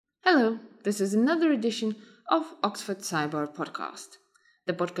Hello, this is another edition of Oxford Cyber Podcast.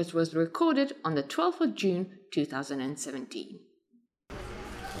 The podcast was recorded on the 12th of June 2017.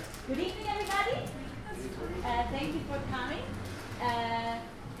 Good evening, everybody. Thank you for coming.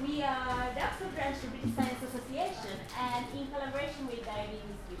 We are the Oxford branch of British Science Association, and in collaboration with Diabetes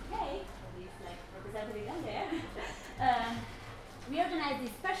UK, who is like representative down there, we organized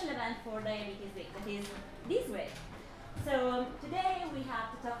this special event for Diabetes Week, that is this week. So today we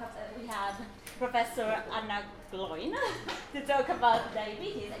have Professor Anna Gloyn to talk about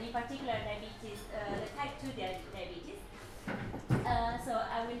diabetes, and in particular diabetes, the type 2 diabetes. So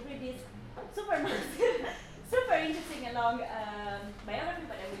I will read this super massive, super interesting and long biography,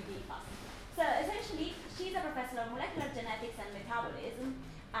 but I will be fast. So essentially, she's a professor of molecular genetics and metabolism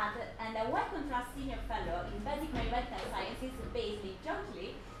and a well-contrast senior fellow in basic medical sciences based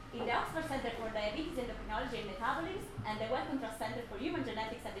jointly in the Oxford Centre for Diabetes Endocrinology and Metabolism and the Wellcome Trust Centre for Human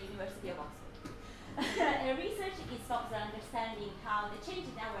Genetics at the University of Oxford. Her research is focused on understanding how the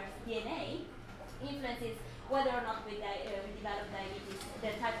change in our DNA influences whether or not we develop diabetes,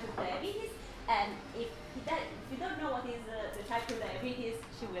 the type 2 diabetes, and if you don't know what is the type 2 diabetes,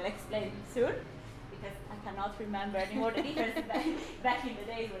 she will explain soon, because I cannot remember anymore the difference back in the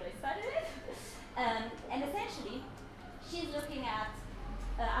days when I studied it. And essentially, she's looking at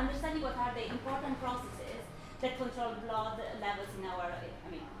understanding what are the important processes that control blood levels in our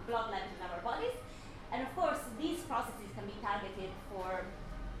bodies, and of course these processes can be targeted for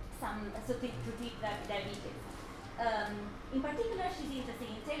to treat diabetes. In particular, she's interested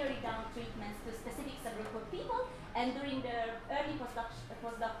in tailoring down treatments to specific subgroup of people, and during the early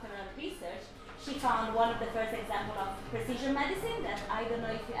postdoctoral research, she found one of the first examples of precision medicine that I don't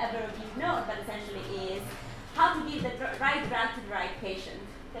know if you ever know, but essentially is how to give the right drug to the right patient.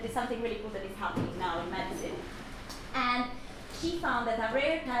 That is something really cool that is happening now in medicine. And she found that a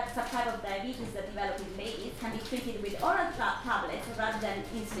rare subtype of diabetes that develops in babies can be treated with oral tablets rather than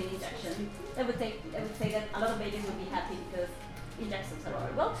insulin injection. I would say that a lot of babies would be happy because injections are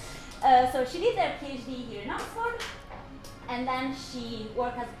horrible. So she did her PhD here in Oxford, and then she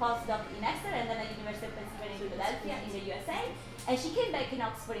worked as a postdoc in Exeter and then at the University of Pennsylvania in Philadelphia in the USA. And she came back in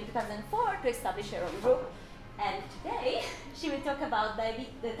Oxford in 2004 to establish her own group. And today, she will talk about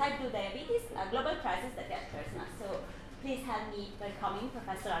the type 2 diabetes, a global crisis that affects us. So please help me welcoming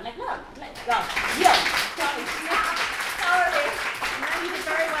Professor Anna Gloyn. Let's go. Sorry. No, you did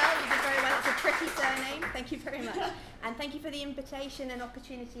very well. It's a tricky surname. Thank you very much. And thank you for the invitation and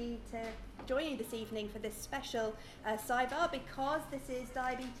opportunity to join you this evening for this special sidebar, because this is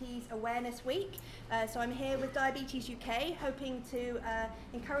Diabetes Awareness Week. So I'm here with Diabetes UK, hoping to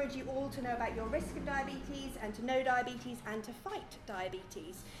encourage you all to know about your risk of diabetes and to know diabetes and to fight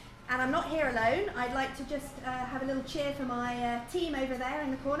diabetes. And I'm not here alone. I'd like to just have a little cheer for my team over there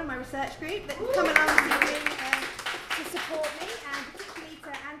in the corner, my research group, that come along this evening to support me, and particularly to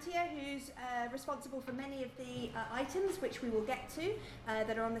Antia, who's responsible for many of the items which we will get to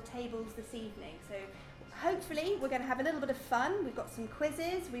that are on the tables this evening. So hopefully we're going to have a little bit of fun. We've got some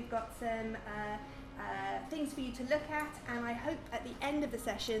quizzes, we've got some things for you to look at, and I hope at the end of the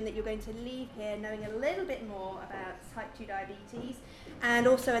session that you're going to leave here knowing a little bit more about type 2 diabetes, and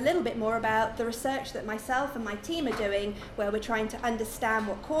also a little bit more about the research that myself and my team are doing, where we're trying to understand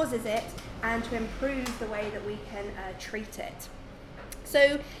what causes it and to improve the way that we can treat it.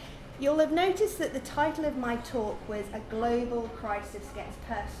 So you'll have noticed that the title of my talk was A Global Crisis Gets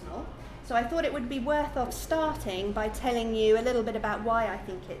Personal. So I thought it would be worth off starting by telling you a little bit about why I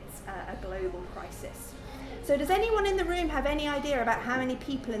think it's a global crisis. So does anyone in the room have any idea about how many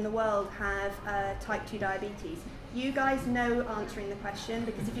people in the world have type 2 diabetes? You guys know answering the question,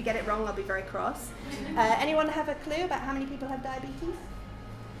 because if you get it wrong, I'll be very cross. Anyone have a clue about how many people have diabetes?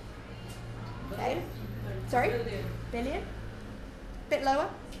 Okay. Sorry? Billion? Bit lower?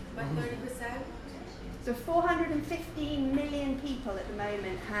 About 30%. So 415 million people at the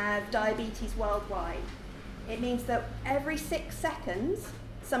moment have diabetes worldwide. It means that every 6 seconds,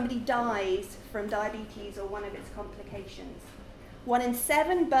 somebody dies from diabetes or one of its complications. 1 in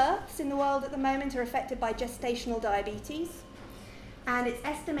 7 births in the world at the moment are affected by gestational diabetes. And it's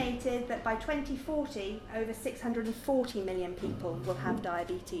estimated that by 2040, over 640 million people will have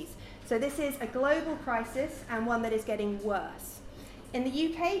diabetes. So this is a global crisis, and one that is getting worse. In the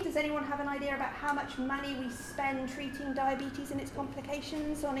UK, does anyone have an idea about how much money we spend treating diabetes and its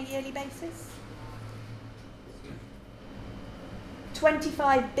complications on a yearly basis?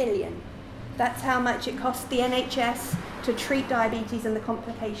 25 billion. That's how much it costs the NHS to treat diabetes and the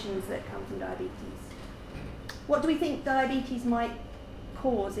complications that come from diabetes. What do we think diabetes might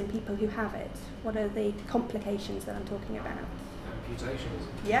cause in people who have it? What are the complications that I'm talking about? Amputations.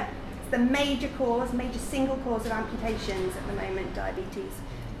 Yeah, it's the major single cause of amputations at the moment, diabetes.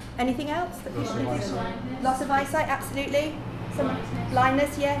 Anything else? That Loss of eyesight. Loss of eyesight, absolutely.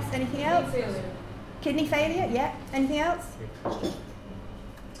 Blindness, yes. Anything else? Kidney failure, yeah. Anything else?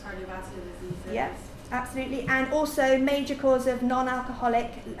 Cardiovascular diseases. Yes, absolutely. And also major cause of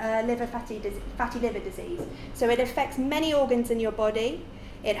non-alcoholic fatty liver disease. So it affects many organs in your body.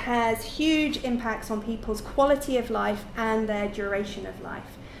 It has huge impacts on people's quality of life and their duration of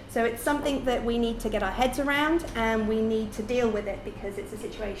life. So it's something that we need to get our heads around, and we need to deal with it because it's a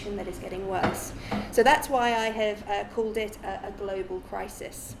situation that is getting worse. So that's why I have called it a global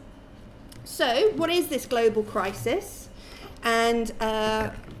crisis. So what is this global crisis, and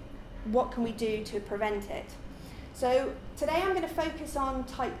what can we do to prevent it? So today I'm going to focus on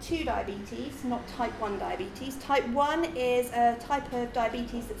type 2 diabetes, not type 1 diabetes. Type 1 is a type of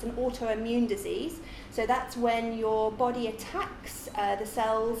diabetes that's an autoimmune disease. So that's when your body attacks the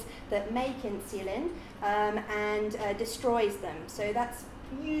cells that make insulin and destroys them. So that's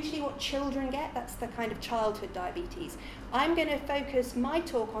usually what children get. That's the kind of childhood diabetes. I'm going to focus my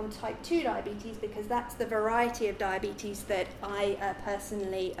talk on type 2 diabetes because that's the variety of diabetes that I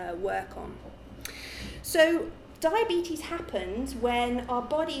personally work on. So diabetes happens when our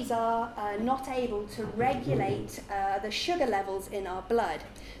bodies are not able to regulate the sugar levels in our blood.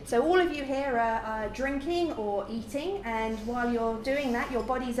 So all of you here are drinking or eating, and while you're doing that, your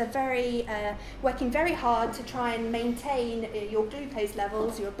bodies are working very hard to try and maintain your glucose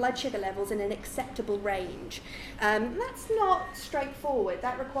levels, your blood sugar levels in an acceptable range. That's not straightforward.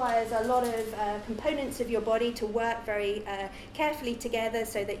 That requires a lot of components of your body to work very carefully together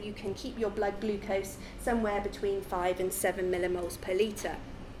so that you can keep your blood glucose somewhere between 5 and 7 millimoles per litre.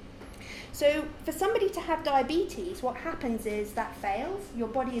 So for somebody to have diabetes, what happens is that fails. Your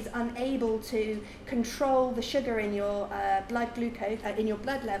body is unable to control the sugar in your blood glucose, in your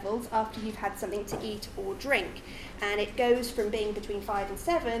blood levels after you've had something to eat or drink. And it goes from being between 5 and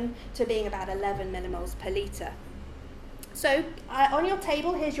 7 to being about 11 millimoles per litre. So on your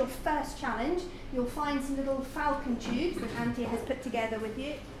table, here's your first challenge. You'll find some little falcon tubes that Antia has put together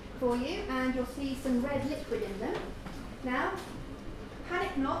for you, and you'll see some red liquid in them. Now,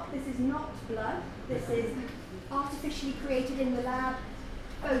 panic not, this is not blood. This is artificially created in the lab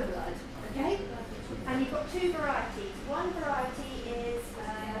faux blood, okay? And you've got two varieties. One variety is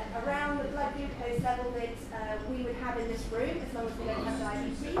around the blood glucose level that we would have in this room, as long as we don't have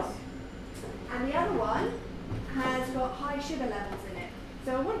diabetes. And the other one has got high sugar levels in it.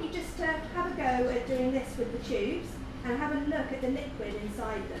 So I want you just to have a go at doing this with the tubes and have a look at the liquid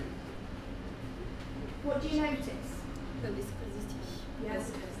inside them. What do you notice?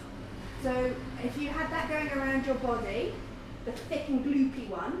 Yes. So if you had that going around your body, the thick and gloopy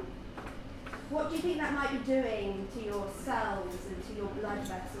one, what do you think that might be doing to your cells and to your blood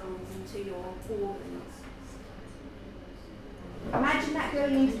vessels and to your organs? Imagine that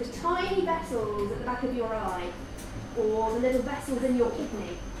going into the tiny vessels at the back of your eye, or the little vessels in your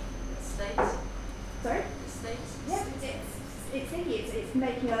kidney. States. Sorry? States. Yeah, it's sticky. It's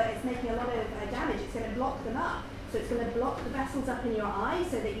making a lot of damage. It's going to block them up. So it's going to block the vessels up in your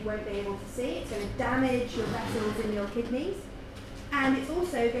eyes so that you won't be able to see. It's going to damage your vessels in your kidneys. And it's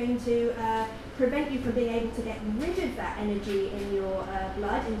also going to prevent you from being able to get rid of that energy in your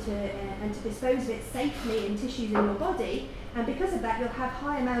blood and to dispose of it safely in tissues in your body. And because of that, you'll have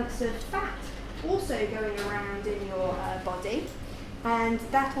high amounts of fat also going around in your body. And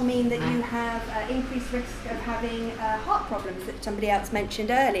that will mean that you have increased risk of having heart problems that somebody else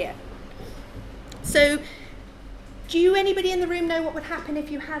mentioned earlier. So, do anybody in the room know what would happen if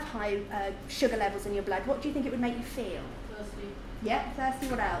you have high sugar levels in your blood? What do you think it would make you feel? Thirsty. Yeah, thirsty.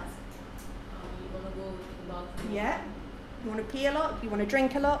 What else? You want to go to the bathroom. Yeah. You want to pee a lot, you want to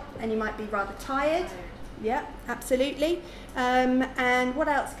drink a lot, and you might be rather tired. Yeah, absolutely. And what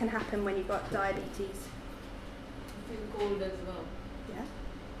else can happen when you've got diabetes? You feel cold as well. Yeah.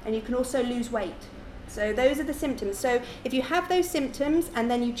 And you can also lose weight. So those are the symptoms. So if you have those symptoms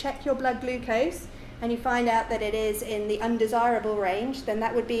and then you check your blood glucose and you find out that it is in the undesirable range, then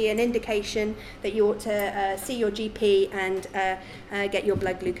that would be an indication that you ought to see your GP and get your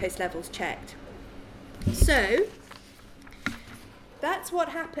blood glucose levels checked. So that's what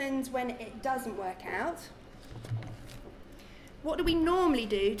happens when it doesn't work out. What do we normally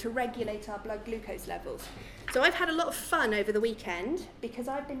do to regulate our blood glucose levels? So I've had a lot of fun over the weekend because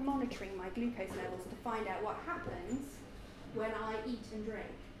I've been monitoring my glucose levels to find out what happens when I eat and drink.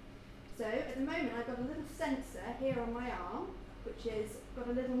 So at the moment I've got a little sensor here on my arm, which has got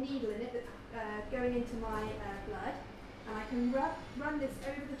a little needle in it that's going into my blood, and I can run this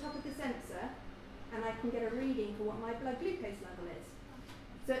over the top of the sensor and I can get a reading for what my blood glucose level is.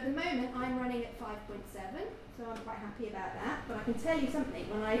 So at the moment I'm running at 5.7, so I'm quite happy about that, but I can tell you something,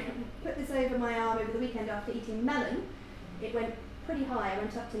 when I put this over my arm over the weekend after eating melon, it went pretty high. I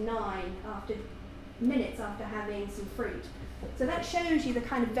went up to 9 minutes after having some fruit. So that shows you the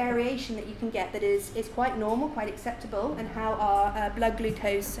kind of variation that you can get that is quite normal, quite acceptable, and how our blood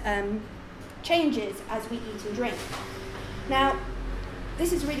glucose changes as we eat and drink. Now,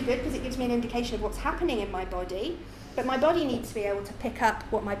 this is really good because it gives me an indication of what's happening in my body, but my body needs to be able to pick up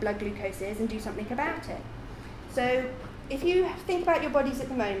what my blood glucose is and do something about it. So if you think about your bodies at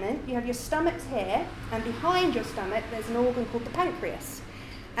the moment, you have your stomachs here, and behind your stomach there's an organ called the pancreas.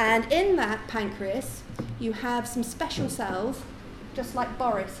 And in that pancreas, you have some special cells, just like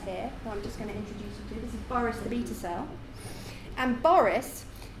Boris here, who I'm just going to introduce you to. This is Boris the beta cell. And Boris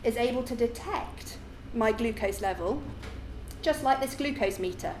is able to detect my glucose level, just like this glucose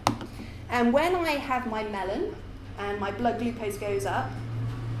meter. And when I have my melon and my blood glucose goes up,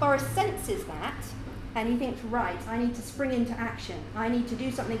 Boris senses that, and he thinks, right, I need to spring into action. I need to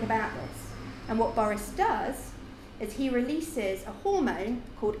do something about this. And what Boris does is he releases a hormone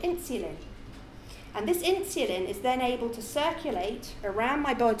called insulin. And this insulin is then able to circulate around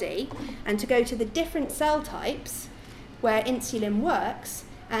my body and to go to the different cell types where insulin works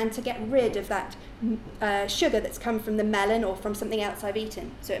and to get rid of that sugar that's come from the melon or from something else I've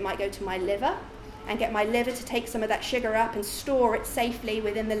eaten. So it might go to my liver and get my liver to take some of that sugar up and store it safely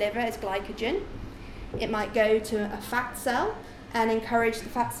within the liver as glycogen. It might go to a fat cell and encourage the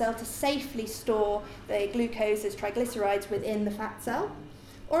fat cell to safely store the glucose as triglycerides within the fat cell.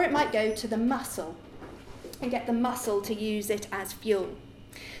 Or it might go to the muscle and get the muscle to use it as fuel.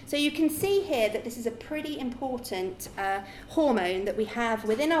 So you can see here that this is a pretty important hormone that we have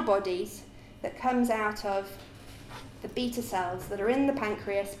within our bodies that comes out of the beta cells that are in the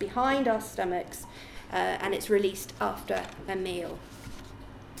pancreas behind our stomachs, and it's released after a meal.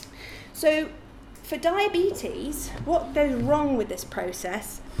 So for diabetes, what goes wrong with this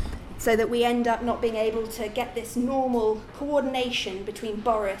process so that we end up not being able to get this normal coordination between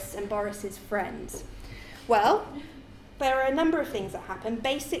Boris and Boris's friends? Well, there are a number of things that happen.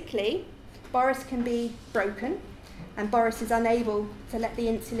 Basically, Boris can be broken, and Boris is unable to let the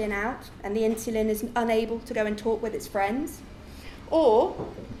insulin out, and the insulin is unable to go and talk with its friends. Or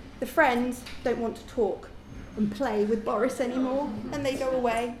the friends don't want to talk and play with Boris anymore, and they go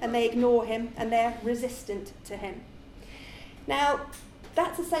away and they ignore him and they're resistant to him. Now,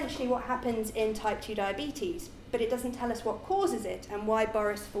 that's essentially what happens in type 2 diabetes, but it doesn't tell us what causes it and why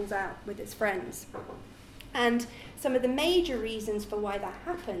Boris falls out with his friends. And some of the major reasons for why that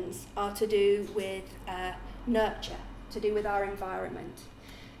happens are to do with nurture, to do with our environment.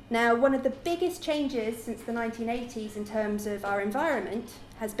 Now, one of the biggest changes since the 1980s in terms of our environment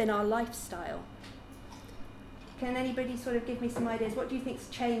has been our lifestyle. Can anybody sort of give me some ideas? What do you think's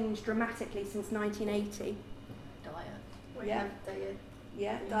changed dramatically since 1980? Diet. Yeah. Diet.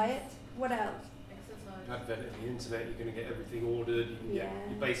 Yeah, diet. What else? Exercise. Advent of the internet, you're going to get everything ordered. You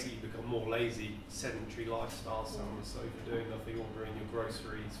basically become more lazy, sedentary lifestyle. Someone's so for doing nothing, ordering your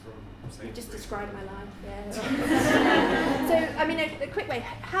groceries from. You just described my life. Yeah. So, I mean, a quick way.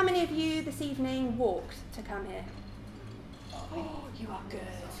 How many of you this evening walked to come here? Oh, you are good.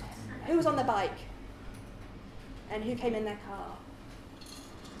 Who was on the bike? And who came in their car?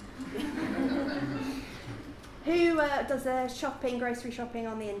 Who does their grocery shopping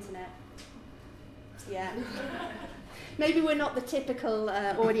on the internet? Yeah. Maybe we're not the typical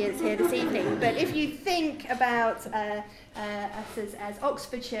audience here this evening, but if you think about us as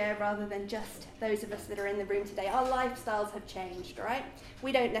Oxfordshire rather than just those of us that are in the room today, our lifestyles have changed, right?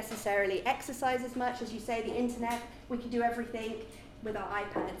 We don't necessarily exercise as much. As you say, the internet, we can do everything with our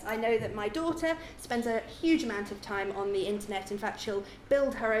iPads. I know that my daughter spends a huge amount of time on the internet. In fact, she'll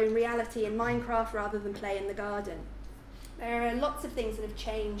build her own reality in Minecraft rather than play in the garden. There are lots of things that have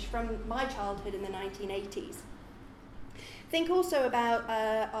changed from my childhood in the 1980s. Think also about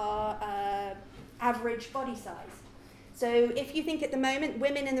our average body size. So if you think at the moment,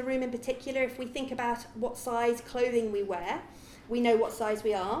 women in the room in particular, if we think about what size clothing we wear, we know what size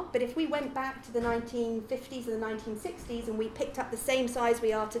we are. But if we went back to the 1950s or the 1960s and we picked up the same size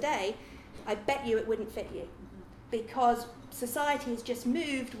we are today, I bet you it wouldn't fit you. Because society has just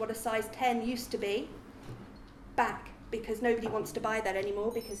moved what a size 10 used to be back, because nobody wants to buy that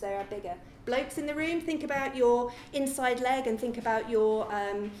anymore because they are bigger. Blokes in the room, think about your inside leg and think about your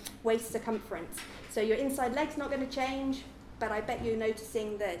waist circumference. So your inside leg's not going to change, but I bet you're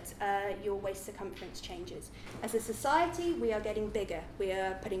noticing that your waist circumference changes. As a society, we are getting bigger. We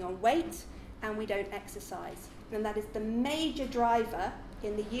are putting on weight and we don't exercise. And that is the major driver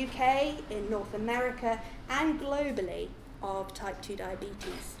in the UK, in North America, and globally of type 2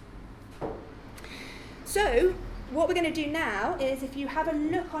 diabetes. So, what we're going to do now is, if you have a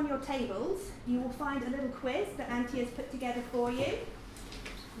look on your tables, you will find a little quiz that Auntie has put together for you.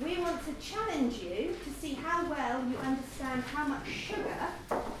 We want to challenge you to see how well you understand how much sugar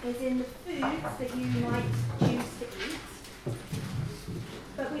is in the foods that you might choose to eat.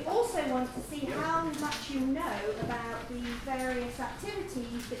 But we also want to see how much you know about the various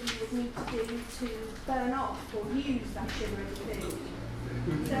activities that you would need to do to burn off or use that sugar in the food.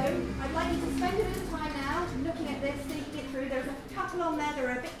 So I'd like you to spend a bit of time now looking at this, thinking it through. There's a couple on there that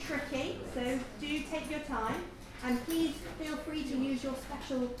are a bit tricky, so do take your time. And please feel free to use your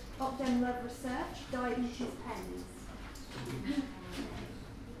special Opdem Love Research diabetes pens.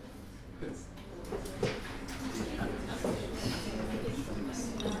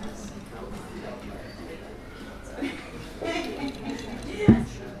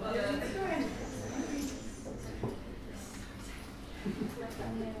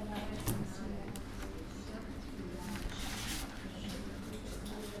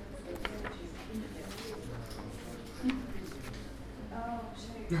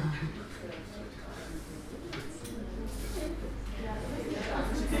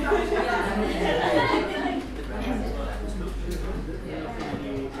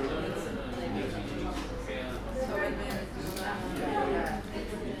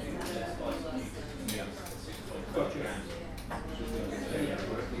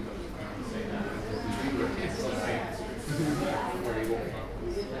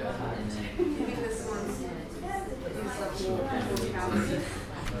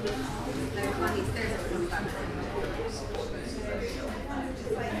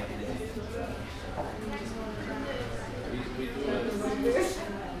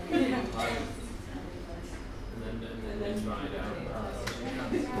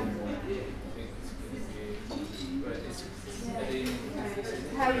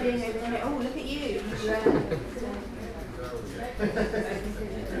 How are you doing over here? Oh, look at you.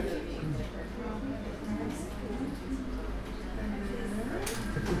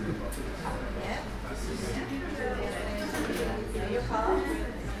 Your car.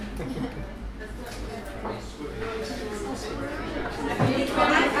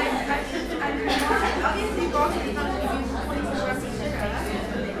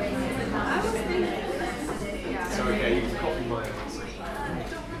 So okay, you can copy my answer.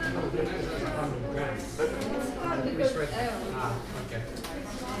 Okay.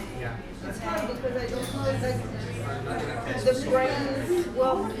 Yeah. It's hard because I don't know like the brain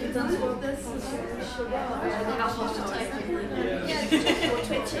work in terms of this sugar and how much to take it. Yeah, it's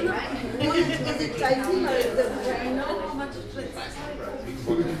twitching, right? Is it typing or is the brain know how much it takes?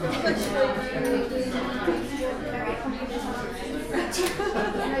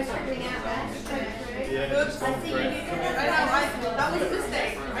 No scribbling out there. Oops, I see you. I know, that was a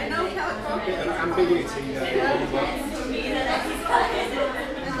mistake. I know how it goes. Ambiguity.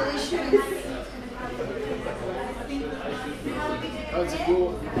 And the issue is Oh, it's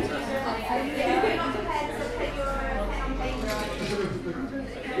your.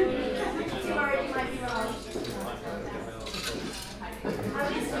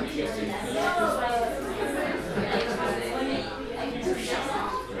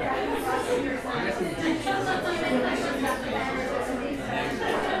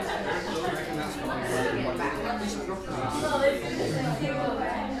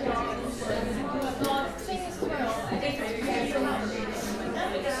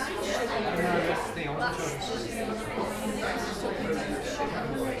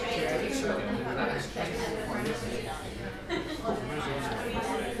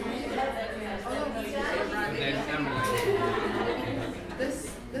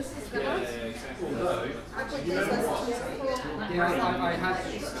 this is the house. I put this as a Yeah, I had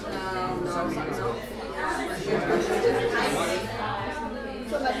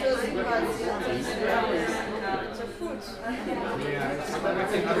so that feels it's a fruit. yeah, I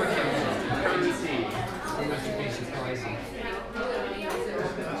think almost to be surprising.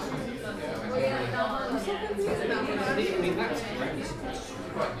 I mean, that's great.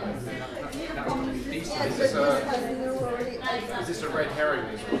 That was decent. Yes, but this has been already Is this a red herring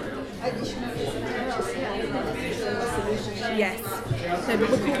as well? additional solution. Yes. So we'll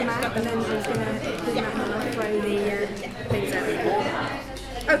call them out and then we're going to pull them out and throw the things out.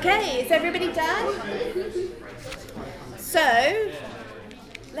 Okay, is everybody done? So,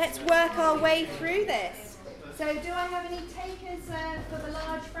 let's work our way through this. So do I have any takers for the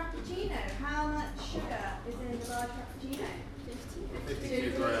large frappuccino? How much sugar is in the large frappuccino?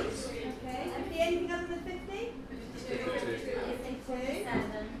 52 grams. Okay, and anything other than 50? 52.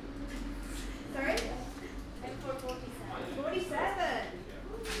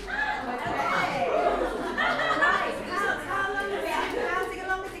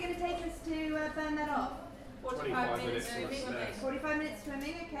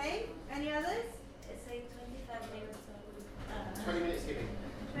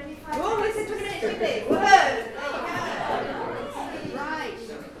 Oh, we said 20 minutes skipping. Whoa! There you go. Right.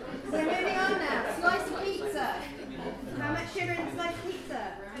 So moving on now. Slice of pizza. How much sugar in a slice of pizza?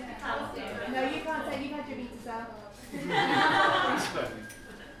 No, you can't say you've had your pizza, Sal.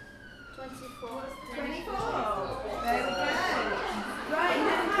 24. 24. There we go. Right,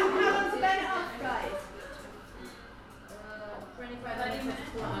 now how long to burn it off, guys?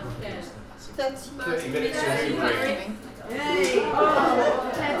 30 minutes to reheat. Yay! Oh.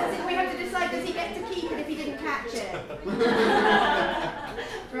 We have to decide, does he get to keep it if he didn't catch it?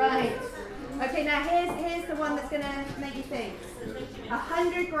 Right. Okay, now here's the one that's going to make you think.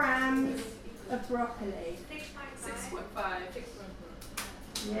 100 grams of broccoli. 6.5.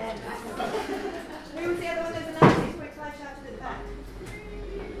 Yeah. Who was the other one? There's another 6.5 shouted at the back.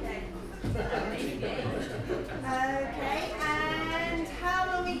 Okay, and how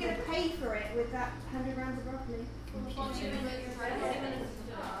long are you going to pay for it with that 100 grams of broccoli?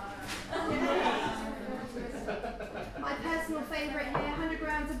 My personal favourite here, 100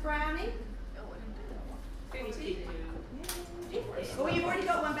 grams of brownie. 50. Oh, you've already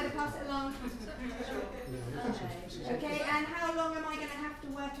got one, better pass it along. Okay, and how long am I going to have to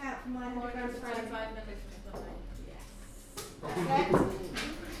work out for my 100 grams of brownie? 45 minutes. Okay.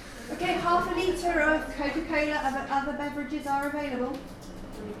 Okay, half a litre of Coca-Cola, other beverages are available.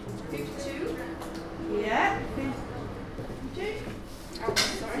 52. Yeah. 52. Oh,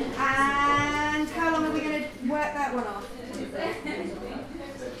 sorry. And how long are we going to work that one off?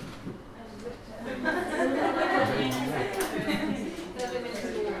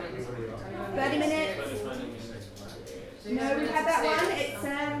 30 minutes. No, we've had that one.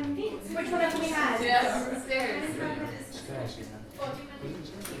 It's which one have we had? Yes, stairs.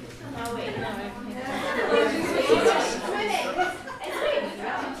 Oh, wait, no.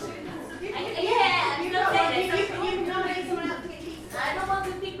 Yeah, You nominate someone else to get pizza. I don't want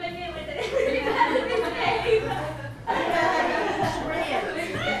to pick my name with it. Brilliant.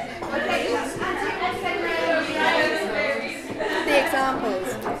 Okay, the examples.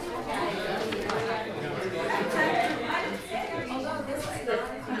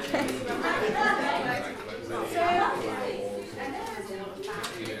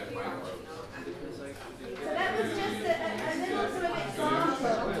 So that was just a little sort of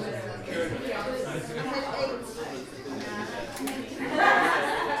example.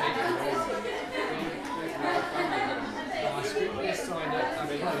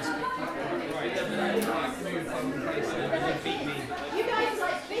 You guys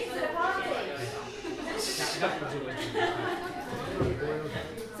like figs at a party.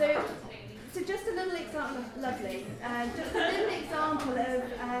 So just a little example, lovely. Just a little example of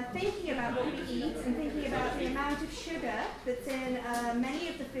thinking about what we eat and thinking about the amount of sugar that's in many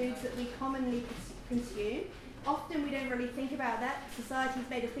of the foods that we commonly consume. Often we don't really think about that. Society's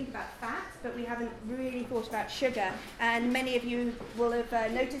made us think about fat, but we haven't really thought about sugar. And many of you will have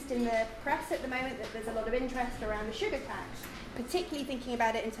noticed in the press at the moment that there's a lot of interest around the sugar tax, particularly thinking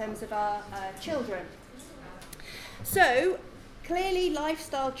about it in terms of our children. So, clearly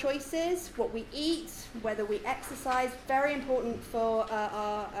lifestyle choices, what we eat, whether we exercise, very important for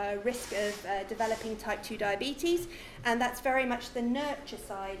our risk of developing type 2 diabetes, and that's very much the nurture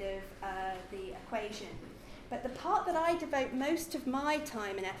side of the equation. But the part that I devote most of my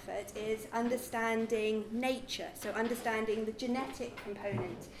time and effort is understanding nature, so understanding the genetic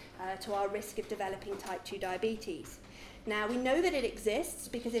component to our risk of developing type 2 diabetes. Now, we know that it exists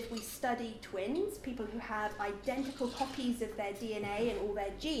because if we study twins, people who have identical copies of their DNA and all their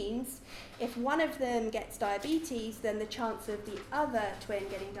genes, if one of them gets diabetes, then the chance of the other twin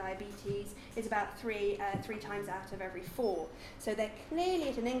getting diabetes is about three times out of every 4. So they're clearly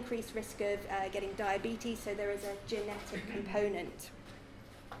at an increased risk of getting diabetes, so there is a genetic component.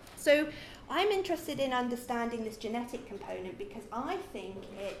 So I'm interested in understanding this genetic component because I think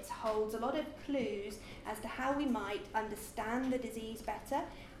it holds a lot of clues as to how we might understand the disease better,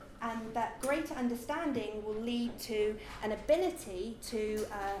 and that greater understanding will lead to an ability to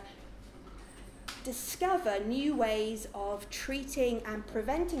discover new ways of treating and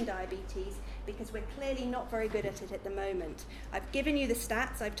preventing diabetes, because we're clearly not very good at it at the moment. I've given you the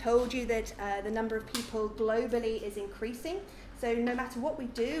stats. I've told you that the number of people globally is increasing. So no matter what we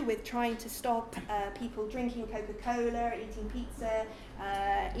do with trying to stop people drinking Coca-Cola, eating pizza,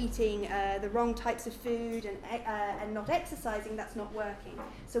 eating the wrong types of food and not exercising, that's not working.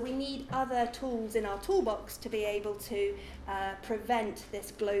 So we need other tools in our toolbox to be able to prevent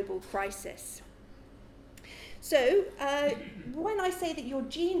this global crisis. So when I say that your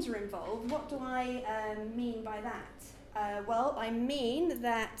genes are involved, what do I mean by that? Well, I mean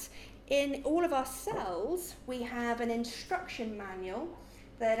that in all of our cells, we have an instruction manual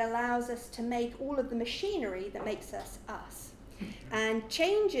that allows us to make all of the machinery that makes us us. And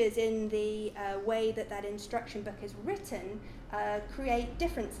changes in the way that that instruction book is written create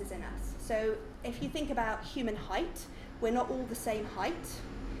differences in us. So if you think about human height, we're not all the same height.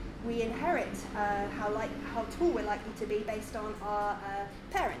 We inherit how tall we're likely to be based on our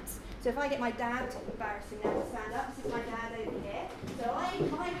parents. So if I get my dad, embarrassing now to stand up, this is my dad over here. So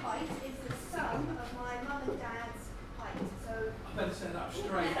my height is the sum of my mum and dad's height. So I better stand up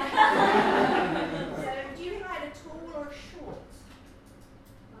straight. so do you think I had a tall or a short?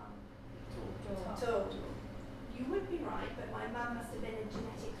 Tall. You would be right, but my mum must have been a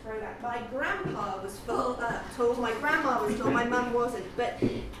genetic throwback. My grandpa was tall, my grandma was tall, my mum wasn't. But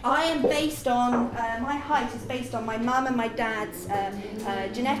I am based on, my height is based on my mum and my dad's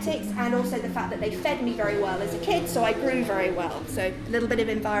genetics, and also the fact that they fed me very well as a kid, so I grew very well. So a little bit of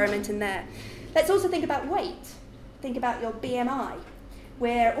environment in there. Let's also think about weight. Think about your BMI.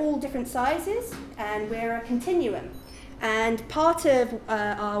 We're all different sizes, and we're a continuum. And part of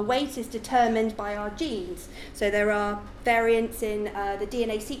our weight is determined by our genes. So there are variants in the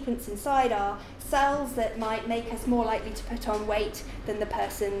DNA sequence inside our cells that might make us more likely to put on weight than the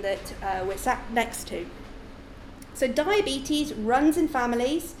person that we're sat next to. So diabetes runs in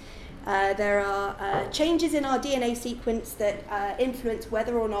families. There are changes in our DNA sequence that influence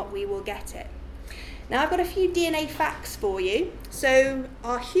whether or not we will get it. Now I've got a few DNA facts for you. So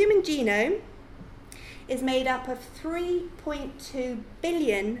our human genome is made up of 3.2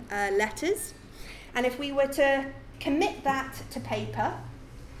 billion letters, and if we were to commit that to paper,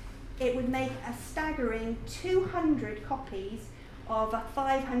 it would make a staggering 200 copies of a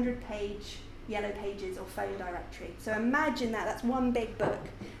 500-page Yellow Pages or phone directory. So imagine that, that's one big book,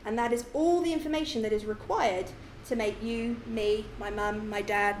 and that is all the information that is required to make you, me, my mum, my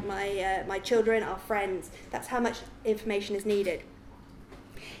dad, my children, our friends. That's how much information is needed.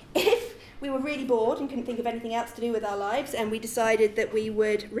 If we were really bored and couldn't think of anything else to do with our lives, and we decided that we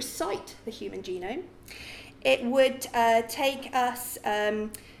would recite the human genome, it would take us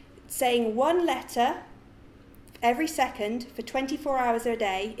saying one letter every second for 24 hours a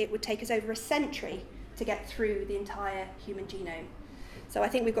day. It would take us over a century to get through the entire human genome. So I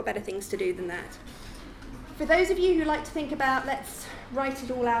think we've got better things to do than that. For those of you who like to think about, let's write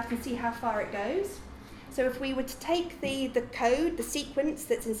it all out and see how far it goes. So if we were to take the code, the sequence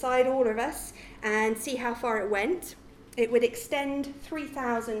that's inside all of us, and see how far it went, it would extend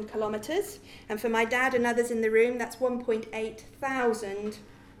 3,000 kilometres. And for my dad and others in the room, that's 1.8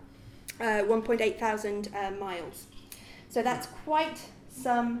 thousand miles. So that's quite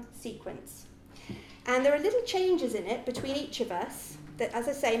some sequence. And there are little changes in it between each of us that, as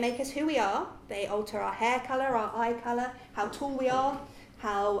I say, make us who we are. They alter our hair colour, our eye colour, how tall we are,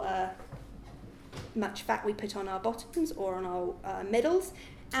 how much fat we put on our bottoms or on our middles,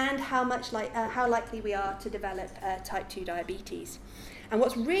 and how likely we are to develop type 2 diabetes. And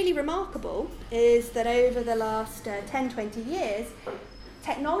what's really remarkable is that over the last 10-20 years,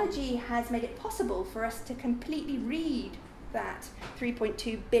 technology has made it possible for us to completely read that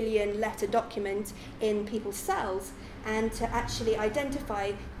 3.2 billion letter document in people's cells, and to actually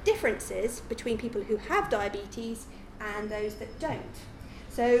identify differences between people who have diabetes and those that don't.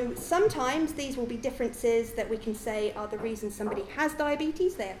 So sometimes these will be differences that we can say are the reason somebody has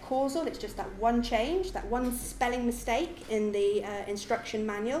diabetes. They are causal. It's just that one change, that one spelling mistake in the instruction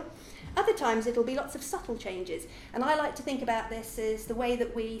manual. Other times it'll be lots of subtle changes. And I like to think about this as the way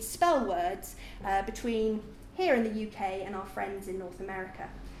that we spell words between here in the UK and our friends in North America.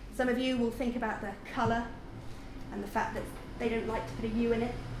 Some of you will think about the colour and the fact that they don't like to put a U in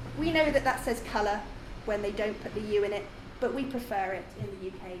it. We know that that says colour when they don't put the U in it, but we prefer it in the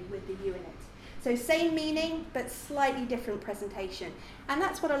UK with the U in it. So same meaning, but slightly different presentation. And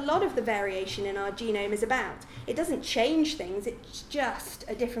that's what a lot of the variation in our genome is about. It doesn't change things, it's just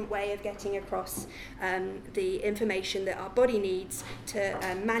a different way of getting across the information that our body needs to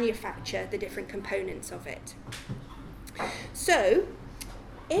manufacture the different components of it. So,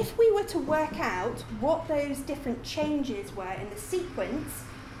 if we were to work out what those different changes were in the sequence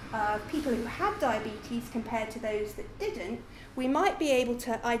of people who had diabetes compared to those that didn't, we might be able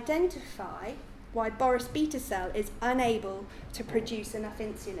to identify why Boris beta cell is unable to produce enough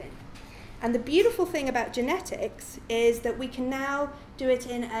insulin. And the beautiful thing about genetics is that we can now do it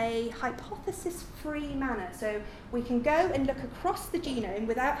in a hypothesis-free manner. So we can go and look across the genome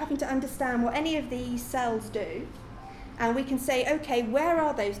without having to understand what any of these cells do. And we can say, okay, where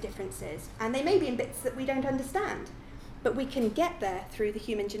are those differences? And they may be in bits that we don't understand, but we can get there through the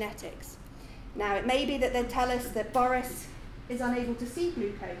human genetics. Now, it may be that they tell us that Boris is unable to see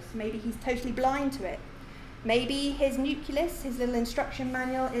glucose. Maybe he's totally blind to it. Maybe his nucleus, his little instruction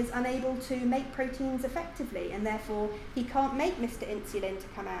manual, is unable to make proteins effectively, and therefore he can't make Mr. Insulin to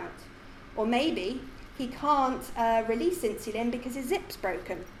come out. Or maybe he can't release insulin because his zip's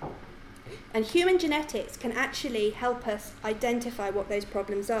broken. And human genetics can actually help us identify what those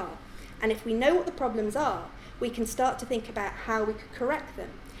problems are. And if we know what the problems are, we can start to think about how we could correct them.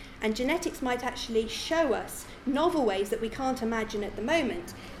 And genetics might actually show us novel ways that we can't imagine at the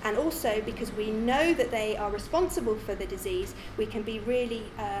moment. And also, because we know that they are responsible for the disease, we can be really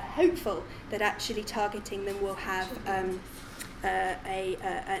hopeful that actually targeting them will have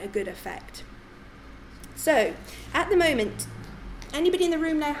a good effect. So, at the moment, anybody in the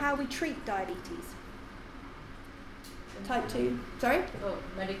room know how we treat diabetes? Type 2, sorry? Oh,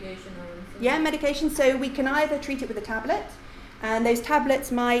 medication or anything? Yeah, medication. So we can either treat it with a tablet, and those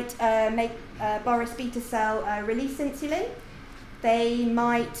tablets might make Boris beta cell release insulin. They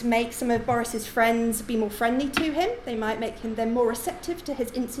might make some of Boris's friends be more friendly to him. They might make them more receptive to his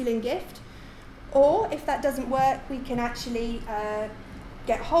insulin gift. Or if that doesn't work, we can actually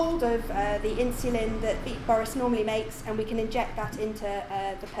get hold of the insulin that Boris normally makes, and we can inject that into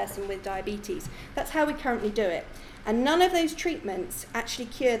the person with diabetes. That's how we currently do it. And none of those treatments actually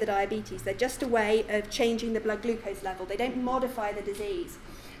cure the diabetes. They're just a way of changing the blood glucose level. They don't modify the disease.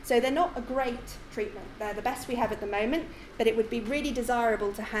 So they're not a great treatment. They're the best we have at the moment, but it would be really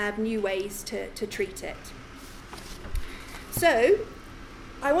desirable to have new ways to treat it. So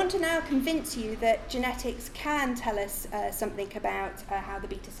I want to now convince you that genetics can tell us something about how the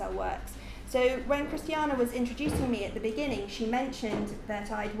beta cell works. So when Christiana was introducing me at the beginning, she mentioned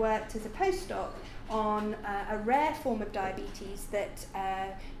that I'd worked as a postdoc on a rare form of diabetes that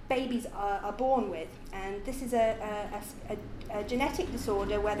babies are born with. And this is a genetic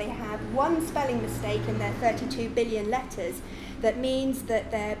disorder where they have one spelling mistake in their 32 billion letters that means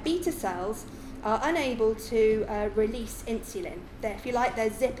that their beta cells are unable to release insulin. If you like,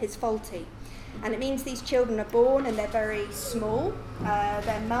 their zip is faulty. And it means these children are born and they're very small.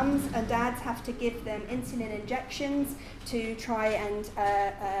 Their mums and dads have to give them insulin injections to try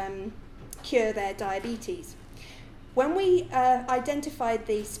and cure their diabetes. When we identified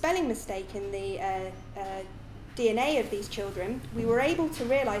the spelling mistake in the DNA of these children, we were able to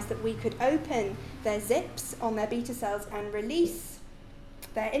realize that we could open their zips on their beta cells and release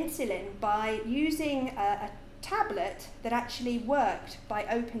their insulin by using a tablet that actually worked by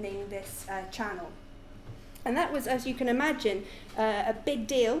opening this channel. And that was, as you can imagine, a big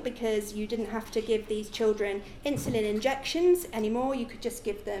deal, because you didn't have to give these children insulin injections anymore. You could just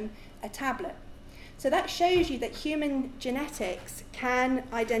give them a tablet. So that shows you that human genetics can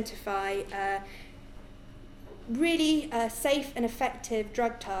identify really safe and effective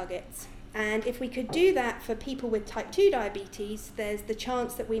drug targets. And if we could do that for people with type 2 diabetes, there's the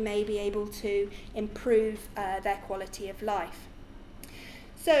chance that we may be able to improve their quality of life.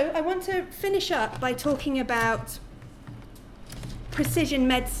 So I want to finish up by talking about precision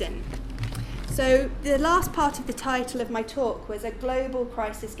medicine. So the last part of the title of my talk was "A Global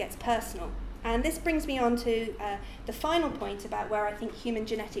Crisis Gets Personal." And this brings me on to the final point about where I think human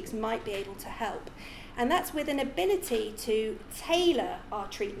genetics might be able to help. And that's with an ability to tailor our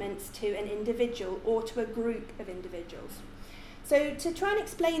treatments to an individual or to a group of individuals. So to try and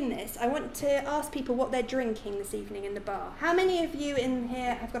explain this, I want to ask people what they're drinking this evening in the bar. How many of you in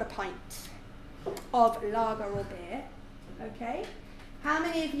here have got a pint of lager or beer? Okay. How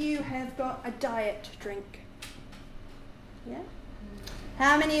many of you have got a diet drink? Yeah?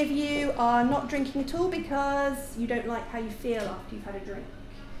 How many of you are not drinking at all because you don't like how you feel after you've had a drink?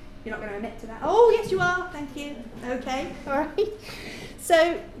 You're not going to admit to that. Oh, yes, you are. Thank you. Okay. All right.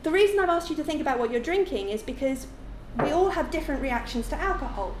 So the reason I've asked you to think about what you're drinking is because we all have different reactions to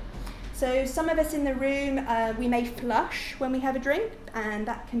alcohol. So some of us in the room, we may flush when we have a drink, and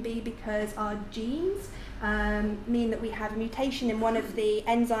that can be because our genes mean that we have a mutation in one of the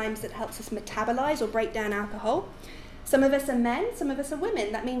enzymes that helps us metabolize or break down alcohol. Some of us are men, some of us are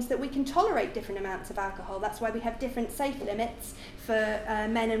women. That means that we can tolerate different amounts of alcohol. That's why we have different safe limits for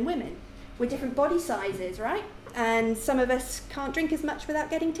men and women. We're different body sizes, right? And some of us can't drink as much without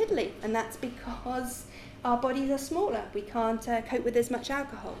getting tiddly, and that's because our bodies are smaller. We can't cope with as much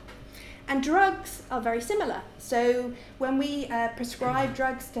alcohol. And drugs are very similar. So when we prescribe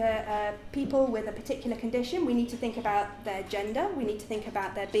drugs to people with a particular condition, we need to think about their gender, we need to think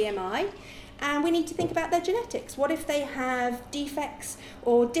about their BMI, and we need to think about their genetics. What if they have defects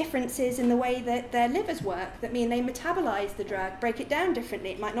or differences in the way that their livers work that mean they metabolize the drug, break it down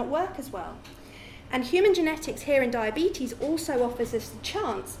differently? It might not work as well. And human genetics here in diabetes also offers us a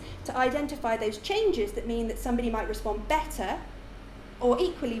chance to identify those changes that mean that somebody might respond better or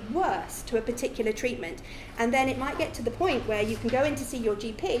equally worse to a particular treatment. And then it might get to the point where you can go in to see your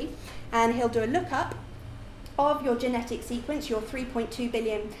GP and he'll do a lookup of your genetic sequence, your 3.2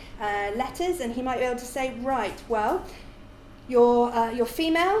 billion letters, and he might be able to say, right, well, you're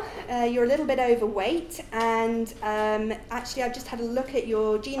female, you're a little bit overweight, and actually I've just had a look at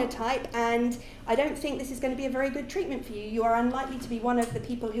your genotype, and I don't think this is going to be a very good treatment for you. You are unlikely to be one of the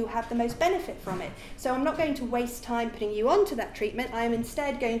people who have the most benefit from it. So I'm not going to waste time putting you onto that treatment. I am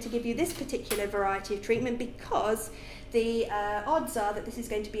instead going to give you this particular variety of treatment because the odds are that this is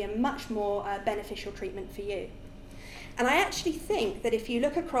going to be a much more beneficial treatment for you. And I actually think that if you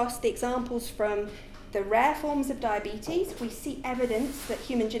look across the examples from the rare forms of diabetes, we see evidence that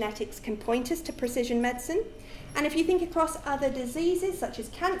human genetics can point us to precision medicine. And if you think across other diseases such as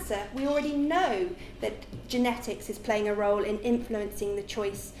cancer, we already know that genetics is playing a role in influencing the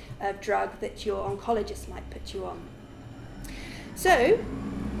choice of drug that your oncologist might put you on. So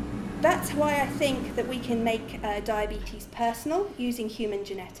that's why I think that we can make diabetes personal using human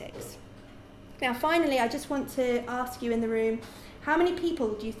genetics. Now finally, I just want to ask you in the room, how many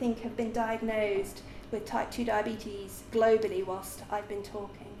people do you think have been diagnosed with type 2 diabetes globally whilst I've been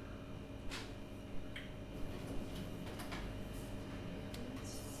talking?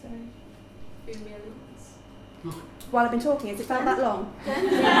 So, while I've been talking, has it felt that long?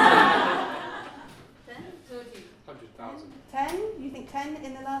 100,000. 10? You think 10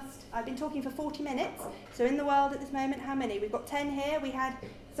 in the last... I've been talking for 40 minutes, so in the world at this moment, how many? We've got 10 here. We had...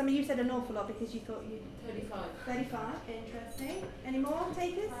 Some of you said an awful lot because you thought you... 35. 35, interesting. Any more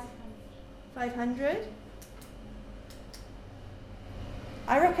takers? 500.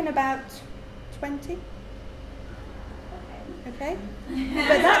 I reckon about 20. Okay.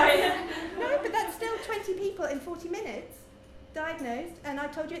 But that's still 20 people in 40 minutes diagnosed, and I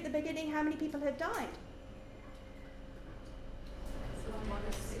told you at the beginning how many people have died.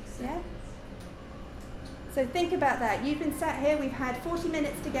 Yeah? So think about that. You've been sat here, we've had 40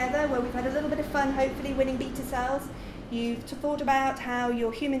 minutes together where we've had a little bit of fun, hopefully winning beta cells. You've thought about how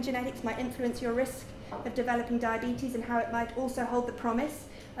your human genetics might influence your risk of developing diabetes and how it might also hold the promise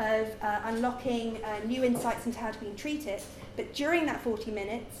of unlocking new insights into how to treat it. But during that 40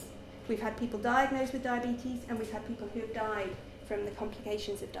 minutes, we've had people diagnosed with diabetes and we've had people who have died from the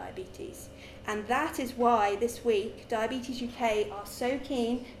complications of diabetes. And that is why this week Diabetes UK are so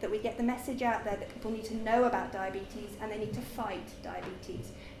keen that we get the message out there that people need to know about diabetes and they need to fight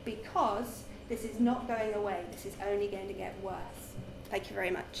diabetes, because this is not going away, this is only going to get worse. Thank you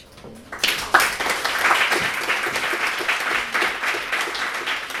very much.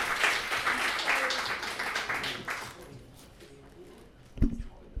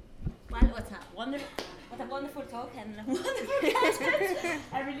 Well, what a wonderful talk and wonderful questions.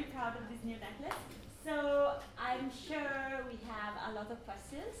 I'm really proud of this new necklace. So I'm sure we have a lot of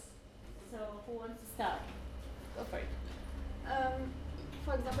questions. So who wants to start? Go for it.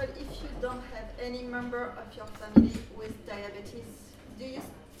 For example, if you don't have any member of your family with diabetes, do you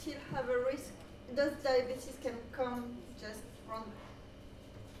still have a risk? Does diabetes can come just from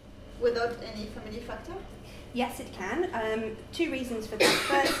without any family factor? Yes, it can. Two reasons for that.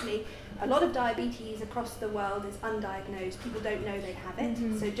 Firstly, a lot of diabetes across the world is undiagnosed. People don't know they have it.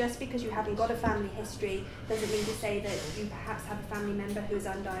 Mm-hmm. So just because you haven't got a family history doesn't mean to say that you perhaps have a family member who is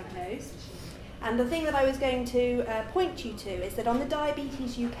undiagnosed. And the thing that I was going to point you to is that on the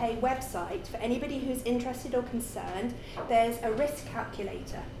Diabetes UK website, for anybody who's interested or concerned, there's a risk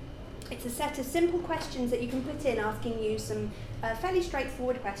calculator. It's a set of simple questions that you can put in asking you some fairly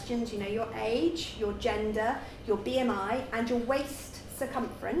straightforward questions, you know, your age, your gender, your BMI, and your waist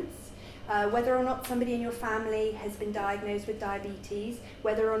circumference. Whether or not somebody in your family has been diagnosed with diabetes,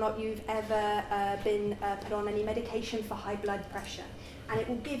 whether or not you've ever been put on any medication for high blood pressure. And it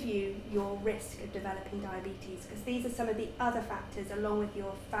will give you your risk of developing diabetes, because these are some of the other factors along with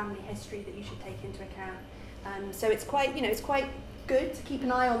your family history that you should take into account. So it's quite, it's quite good to keep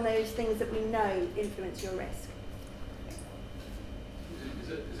an eye on those things that we know influence your risk. Is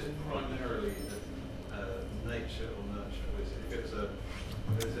it primarily nature or nurture?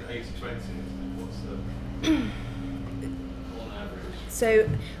 If it's an 80-20, what's the on average? So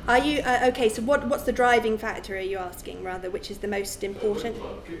are you okay? So what's the driving factor? Are you asking rather, which is the most important?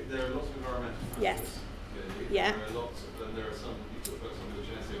 Well, there are lots of environmental factors. Yes. Yeah. There are lots of, and there are some people focus on the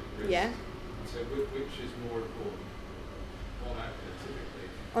genetic risk. Yeah. So which is more important on average,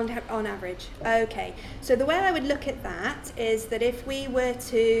 typically? On average. Okay. So the way I would look at that is that if we were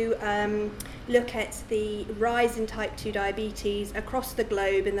to look at the rise in type 2 diabetes across the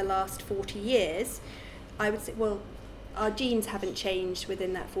globe in the last 40 years, I would say, well, our genes haven't changed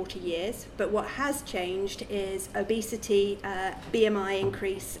within that 40 years, but what has changed is obesity, BMI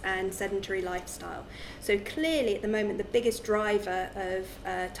increase, and sedentary lifestyle. So clearly at the moment the biggest driver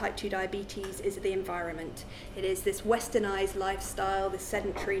of type 2 diabetes is the environment. It is this westernized lifestyle, the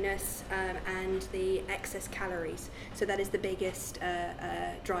sedentariness, and the excess calories. So that is the biggest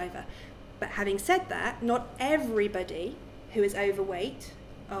driver. But having said that, not everybody who is overweight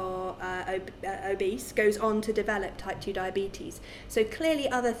or obese goes on to develop type 2 diabetes. So clearly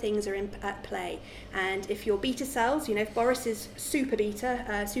other things are at play. And if your beta cells, if Boris is super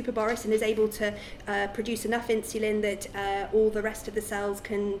beta, super Boris, and is able to produce enough insulin that all the rest of the cells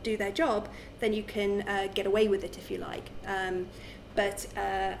can do their job, then you can get away with it if you like. But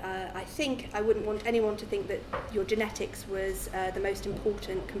I think I wouldn't want anyone to think that your genetics was the most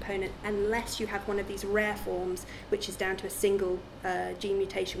important component unless you have one of these rare forms, which is down to a single gene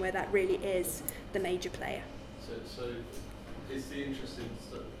mutation where that really is the major player. So is the interest in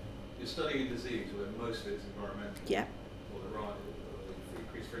you're studying a disease where most of it's environmental, yeah, or the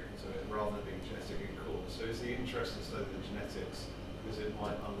increased frequency of it rather than being genetically caused. So is the interest in studying the genetics because it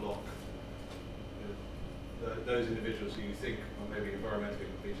might unlock those individuals who you think are maybe environmentally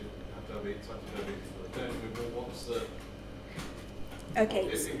have diabetes, type 2 diabetes, but don't, what's the... Okay.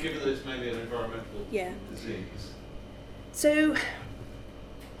 Given that it's mainly an environmental disease. So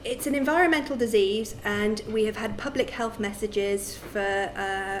it's an environmental disease, and we have had public health messages for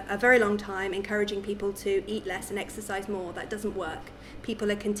a very long time encouraging people to eat less and exercise more. That doesn't work.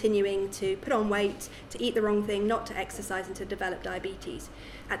 People are continuing to put on weight, to eat the wrong thing, not to exercise, and to develop diabetes.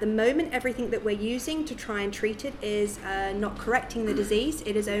 At the moment, everything that we're using to try and treat it is not correcting the disease.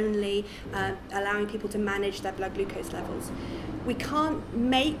 It is only allowing people to manage their blood glucose levels. We can't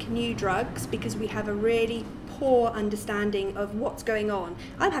make new drugs because we have a really poor understanding of what's going on.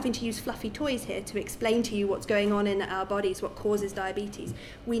 I'm having to use fluffy toys here to explain to you what's going on in our bodies, what causes diabetes.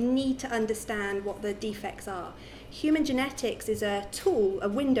 We need to understand what the defects are. Human genetics is a tool, a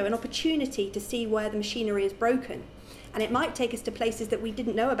window, an opportunity to see where the machinery is broken. And it might take us to places that we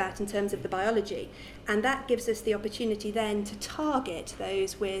didn't know about in terms of the biology. And that gives us the opportunity then to target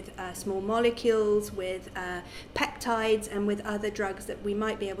those with small molecules, with peptides, and with other drugs that we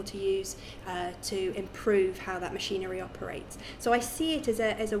might be able to use to improve how that machinery operates. So I see it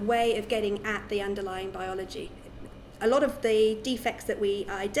as a way of getting at the underlying biology. A lot of the defects that we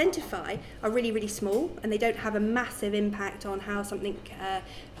identify are really, really small, and they don't have a massive impact on how something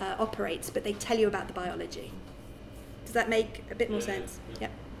operates, but they tell you about the biology. Does that make a bit more sense? Yeah.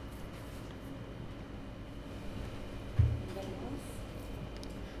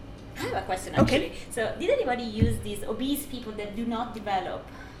 I have a question actually. So did anybody use these obese people that do not develop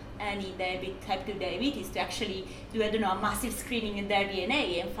any type 2 diabetes to actually do, a massive screening in their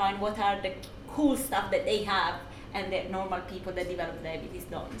DNA and find what are the cool stuff that they have and the normal people that develop diabetes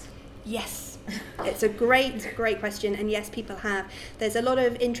don't? Yes, it's a great question, and yes, people have. There's a lot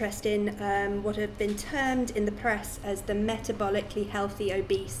of interest in what have been termed in the press as the metabolically healthy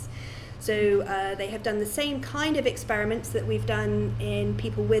obese. So they have done the same kind of experiments that we've done in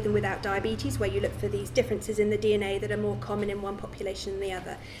people with and without diabetes, where you look for these differences in the DNA that are more common in one population than the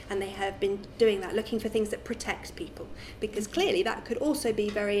other. And they have been doing that, looking for things that protect people, because clearly that could also be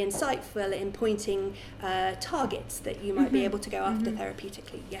very insightful in pointing targets that you might be able to go after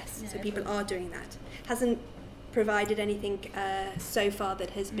therapeutically. Yes, so people are doing that. Hasn't provided anything so far that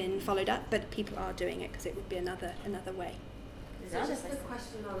has been followed up, but people are doing it because it would be another way. So just a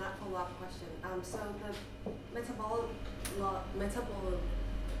question on that follow-up question. So the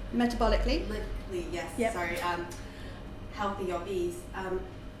metabolically, yes, yep. Sorry, healthy obese. I'm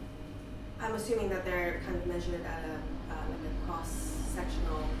assuming that they're kind of measured at a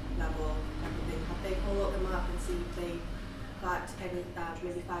cross-sectional level. Have they followed them up and see if they got any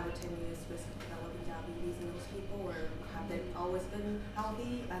maybe 5 or 10 years risk of developing diabetes in those people, or have they always been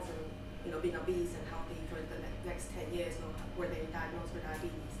healthy, as in been obese and healthy for the next 10 years, or were they diagnosed with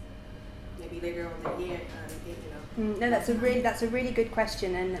diabetes maybe later on in the year? No, that's a really good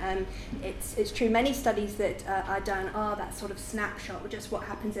question, and it's true. Many studies that are done are that sort of snapshot, just what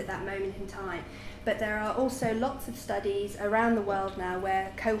happens at that moment in time. But there are also lots of studies around the world now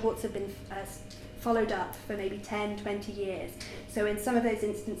where cohorts have been followed up for maybe 10, 20 years. So in some of those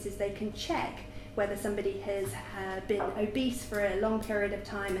instances, they can check whether somebody has been obese for a long period of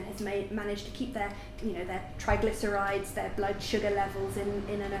time and has managed to keep their triglycerides, their blood sugar levels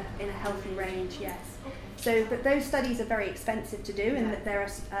in a healthy range. Yes. So, but those studies are very expensive to do, and that there are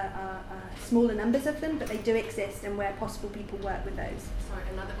smaller numbers of them, but they do exist, and where possible, people work with those. Sorry,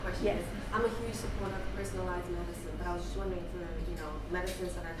 another question. Yes. I'm a huge supporter of personalized medicine, but I was just wondering for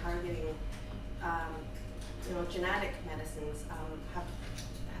medicines that are targeting genetic medicines,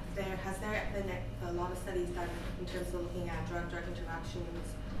 has there been a lot of studies done in terms of looking at drug-drug interactions?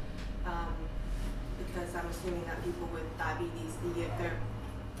 Because I'm assuming that people with diabetes, they're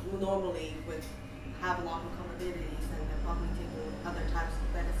normally would have a lot of comorbidities, and they're probably taking other types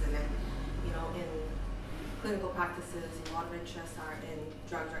of medicine. And in clinical practices, a lot of interest are in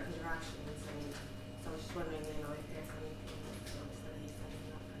drug-drug interactions. And so I was just wondering, if there's any sort of studies done in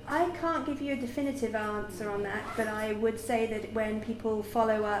that. I can't give you a definitive answer on that, but I would say that when people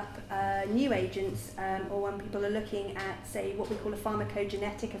follow up new agents, or when people are looking at, say, what we call a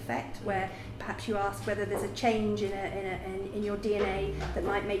pharmacogenetic effect, where perhaps you ask whether there's a change in your DNA that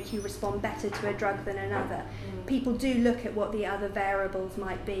might make you respond better to a drug than another. People do look at what the other variables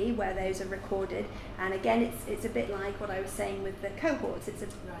might be, where those are recorded. And again, it's a bit like what I was saying with the cohorts. It's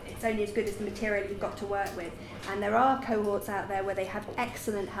only as good as the material you've got to work with. And there are cohorts out there where they have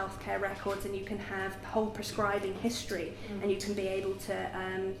excellent healthcare records, and you can have whole prescribing history, and you can be able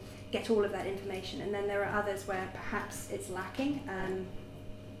to get all of that information. And then there are others where perhaps it's lacking.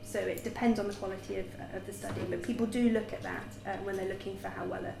 So it depends on the quality of the study, but people do look at that when they're looking for how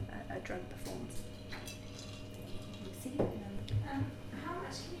well a drug performs. How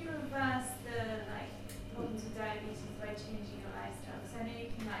much can you reverse the problems with diabetes by changing your lifestyle? So I know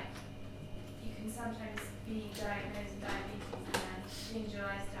you can sometimes be diagnosed with diabetes and then change your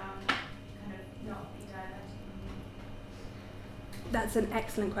lifestyle and kind of not be diabetic anymore. That's an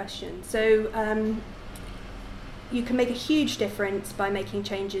excellent question. So you can make a huge difference by making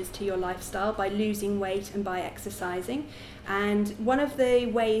changes to your lifestyle, by losing weight and by exercising. And one of the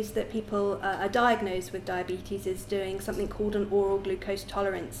ways that people are diagnosed with diabetes is doing something called an oral glucose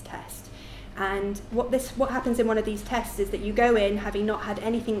tolerance test. And what happens in one of these tests is that you go in having not had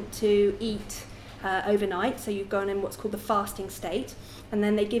anything to eat overnight, so you've gone in what's called the fasting state, and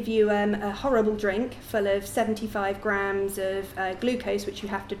then they give you a horrible drink full of 75 grams of glucose, which you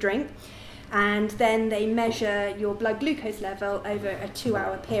have to drink. And then they measure your blood glucose level over a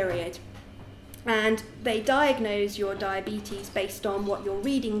 2-hour period. And they diagnose your diabetes based on what your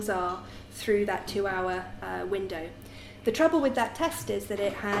readings are through that 2-hour window. The trouble with that test is that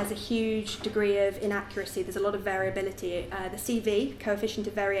it has a huge degree of inaccuracy. There's a lot of variability. The CV, coefficient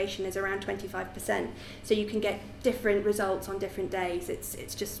of variation, is around 25%. So you can get different results on different days.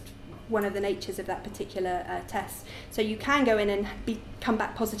 It's just one of the natures of that particular test. So you can go in and come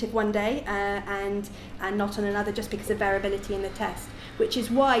back positive one day and not on another, just because of variability in the test, which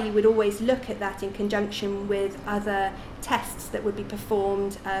is why you would always look at that in conjunction with other tests that would be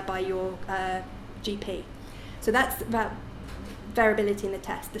performed by your GP. So that's about variability in the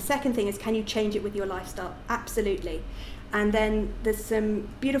test. The second thing is, can you change it with your lifestyle? Absolutely. And then there's some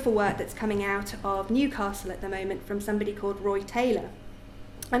beautiful work that's coming out of Newcastle at the moment from somebody called Roy Taylor.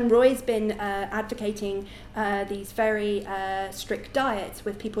 And Roy's been advocating these very strict diets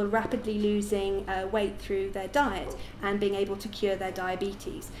with people rapidly losing weight through their diet and being able to cure their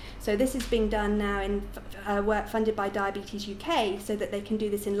diabetes. So this is being done now in work funded by Diabetes UK, so that they can do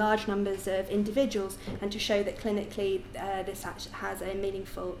this in large numbers of individuals and to show that clinically this has a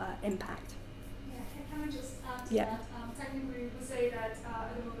meaningful impact. Yeah, can I just add to Yeah. that? Technically, we say that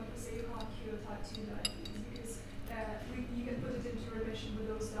at the moment we say you can't cure type 2 diabetes because you can put it into remission with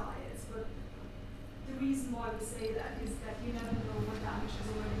those diets, but the reason why we say that is that you never know what damage has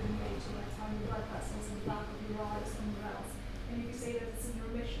already been made to like tiny blood vessels in the back of your eye or somewhere else. And if you say that it's in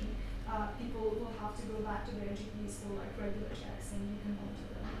remission, people will have to go back to their GPs for like regular checks, and you can monitor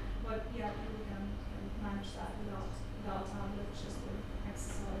them. But yeah, people can manage that without tablets, just with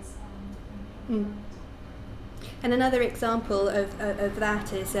exercise And another example of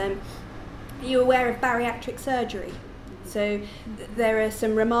that is, you're aware of bariatric surgery. So there are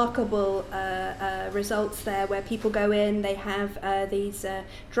some remarkable results there where people go in, they have these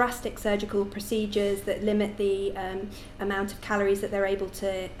drastic surgical procedures that limit the amount of calories that they're able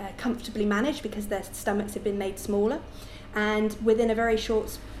to comfortably manage because their stomachs have been made smaller. And within a very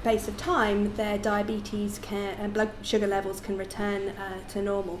short space of time, their diabetes and blood sugar levels can return to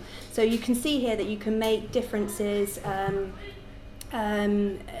normal. So you can see here that you can make differences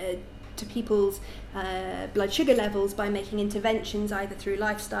to people's blood sugar levels by making interventions either through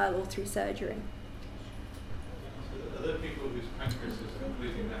lifestyle or through surgery. So are there people whose pancreas is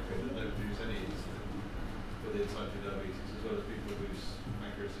completely knackered and don't produce any insulin within type 2 diabetes, as well as people whose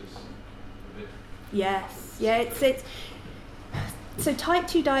pancreas is a bit... Yes, yeah, it's so type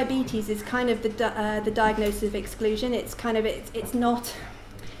 2 diabetes is kind of the diagnosis of exclusion. It's kind of it's not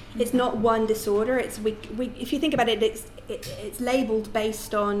one disorder. It's we if you think about it, it's labelled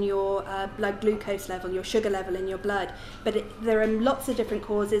based on your blood glucose level, your sugar level in your blood. But there are lots of different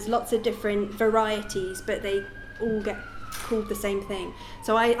causes, lots of different varieties, but they all get called the same thing.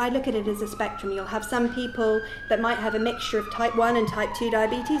 So I look at it as a spectrum. You'll have some people that might have a mixture of type 1 and type 2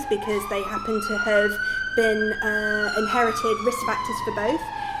 diabetes because they happen to have been inherited risk factors for both.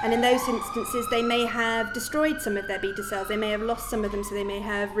 And in those instances, they may have destroyed some of their beta cells. They may have lost some of them, so they may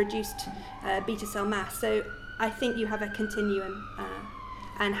have reduced beta cell mass. So I think you have a continuum,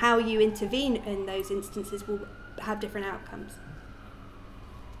 and how you intervene in those instances will have different outcomes.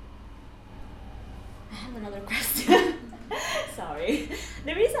 I have another question. Sorry.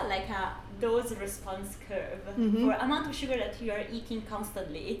 There is a dose response curve for amount of sugar that you are eating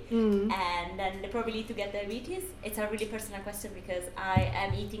constantly, and then the probability to get diabetes. It's a really personal question because I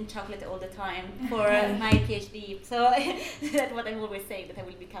am eating chocolate all the time for my PhD. So that's what I'm always saying, that I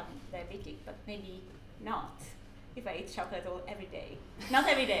will become diabetic, but maybe not if I eat chocolate every day. Not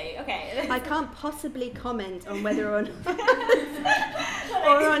every day, okay. I can't possibly comment on whether or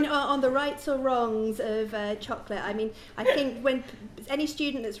on the rights or wrongs of chocolate. I mean, I think when any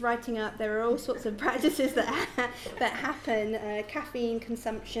student that's writing up, there are all sorts of practices that happen, caffeine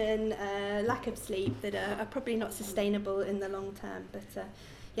consumption, lack of sleep, that are probably not sustainable in the long term. But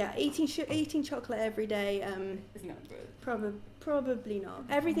yeah, eating chocolate every day it's not good. Probably not.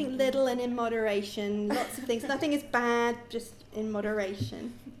 Everything little and in moderation. Lots of things. Nothing is bad, just in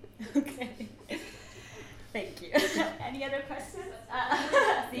moderation. Okay. Thank you. Any other questions?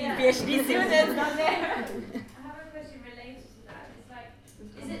 PhD students not there. I have a question related to that. It's like,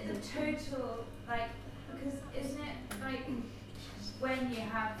 is it the total, because isn't it when you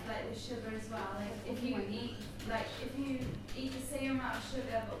have the sugar as well? If you eat the same amount of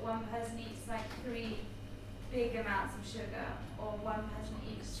sugar, but one person eats 3 big amounts of sugar, or one person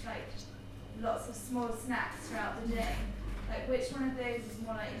eats lots of small snacks throughout the day, which one of those is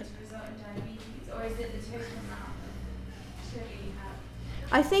more likely to result in diabetes, or is it the total amount of sugar you have?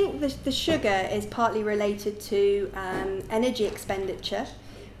 I think the sugar is partly related to energy expenditure,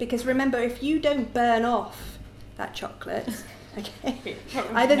 because remember, if you don't burn off that chocolate, okay,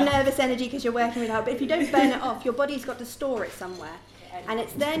 either nervous energy because you're working without, but if you don't burn it off, your body's got to store it somewhere, and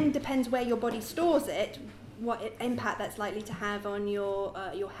it then depends where your body stores it, what impact that's likely to have on your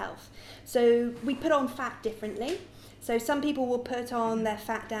health. So we put on fat differently. So some people will put on their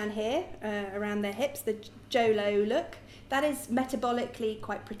fat down here, around their hips, the Jolo look. That is metabolically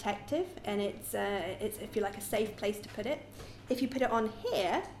quite protective, and it's if you like a safe place to put it. If you put it on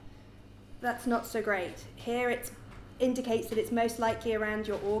here, that's not so great. Here it indicates that it's most likely around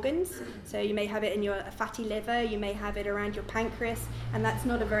your organs. So you may have it in your fatty liver, you may have it around your pancreas, and that's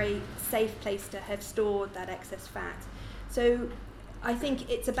not a very safe place to have stored that excess fat. So I think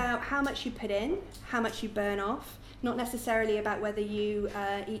it's about how much you put in, how much you burn off, not necessarily about whether you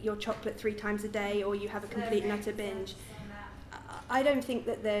eat your chocolate 3 times a day or you have a complete and utter binge. I don't think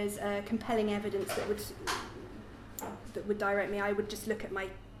that there's compelling evidence that would direct me. I would just look at my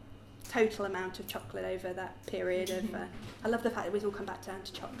total amount of chocolate over that period of I love the fact that we all come back down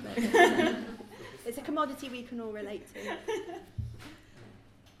to chocolate. It's a commodity we can all relate to. Just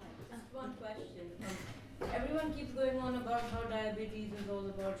one question. Everyone keeps going on about how diabetes is all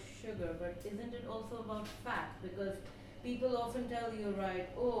about sugar, but isn't it also about fat? Because people often tell you, right,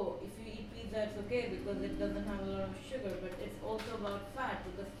 oh, if you eat pizza, it's okay because it doesn't have a lot of sugar, but it's also about fat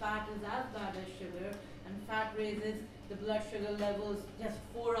because fat is as bad as sugar, and fat raises the blood sugar levels just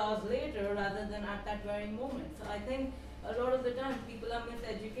 4 hours later rather than at that very moment. So I think a lot of the time people are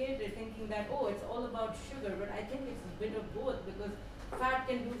miseducated thinking that, oh, it's all about sugar, but I think it's a bit of both because fat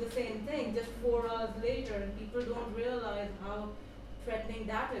can do the same thing just 4 hours later, and people don't realize how threatening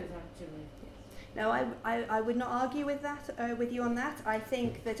that is actually. No, I would not argue with that, with you on that. I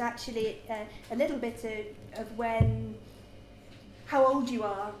think that actually a little bit of how old you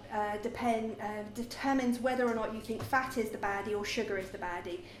are determines whether or not you think fat is the baddie or sugar is the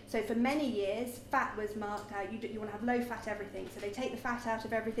baddie. So for many years, fat was marked out. You want to have low fat everything. So they take the fat out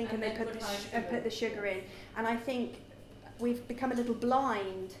of everything and they put the sugar in. And I think we've become a little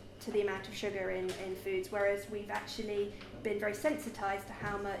blind to the amount of sugar in foods, whereas we've actually been very sensitized to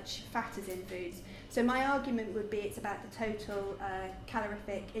how much fat is in foods. So my argument would be it's about the total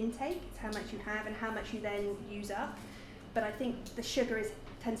calorific intake, it's how much you have and how much you then use up. But I think the sugar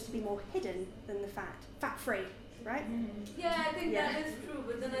tends to be more hidden than the fat. Fat-free, right? Yeah, I think that is true,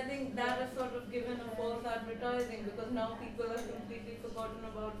 but then I think that is sort of given a false advertising because now people have completely forgotten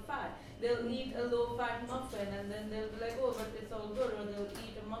about fat. They'll eat a low-fat muffin and then they'll be like, oh, but it's all good, or they'll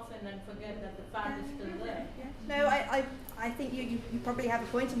eat a muffin and forget that the fat is still there. No, I think you probably have a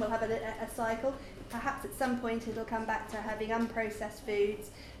point, and we'll have a cycle. Perhaps at some point it'll come back to having unprocessed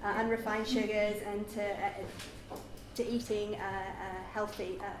foods, unrefined sugars, and to eating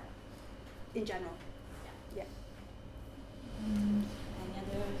healthy in general. Yeah. Any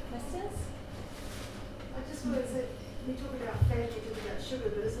other questions? I just wanted to, we talk about fat, we talk about sugar,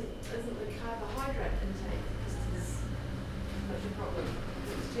 but isn't the carbohydrate intake just as much a problem?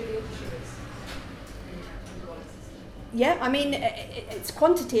 It's turning into sugars. Yeah, I mean, it's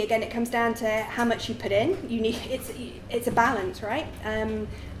quantity. Again, it comes down to how much you put in. You need it's a balance, right?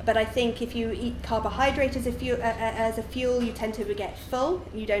 But I think if you eat carbohydrate as a fuel, you tend to get full.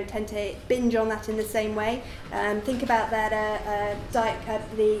 You don't tend to binge on that in the same way. Think about that the Diet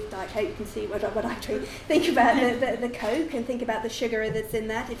Coke. You can see what I drink. Think about the Coke, and think about the sugar that's in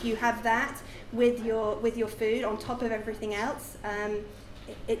that. If you have that with your food on top of everything else,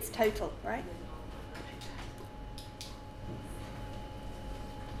 it's total, right?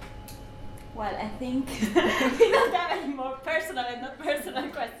 Well, I think we don't have any more personal and not personal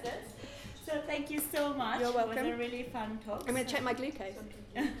questions. So thank you so much. You're welcome. It was a really fun talk. I'm going to check my glucose.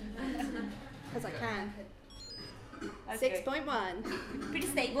 Because I can. Okay. 6.1. Pretty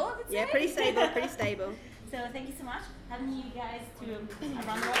stable, I would say. Yeah, pretty stable, pretty stable. So thank you so much. Having you guys to a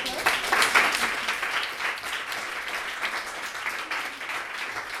round of applause.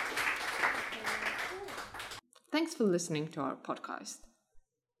 Thanks for listening to our podcast.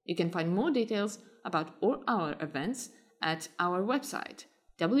 You can find more details about all our events at our website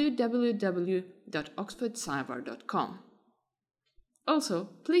www.oxfordcyber.com. Also,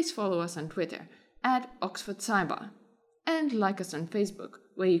 please follow us on Twitter @OxfordCyber and like us on Facebook,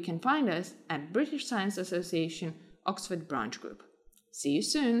 where you can find us at British Science Association Oxford Branch Group. See you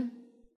soon!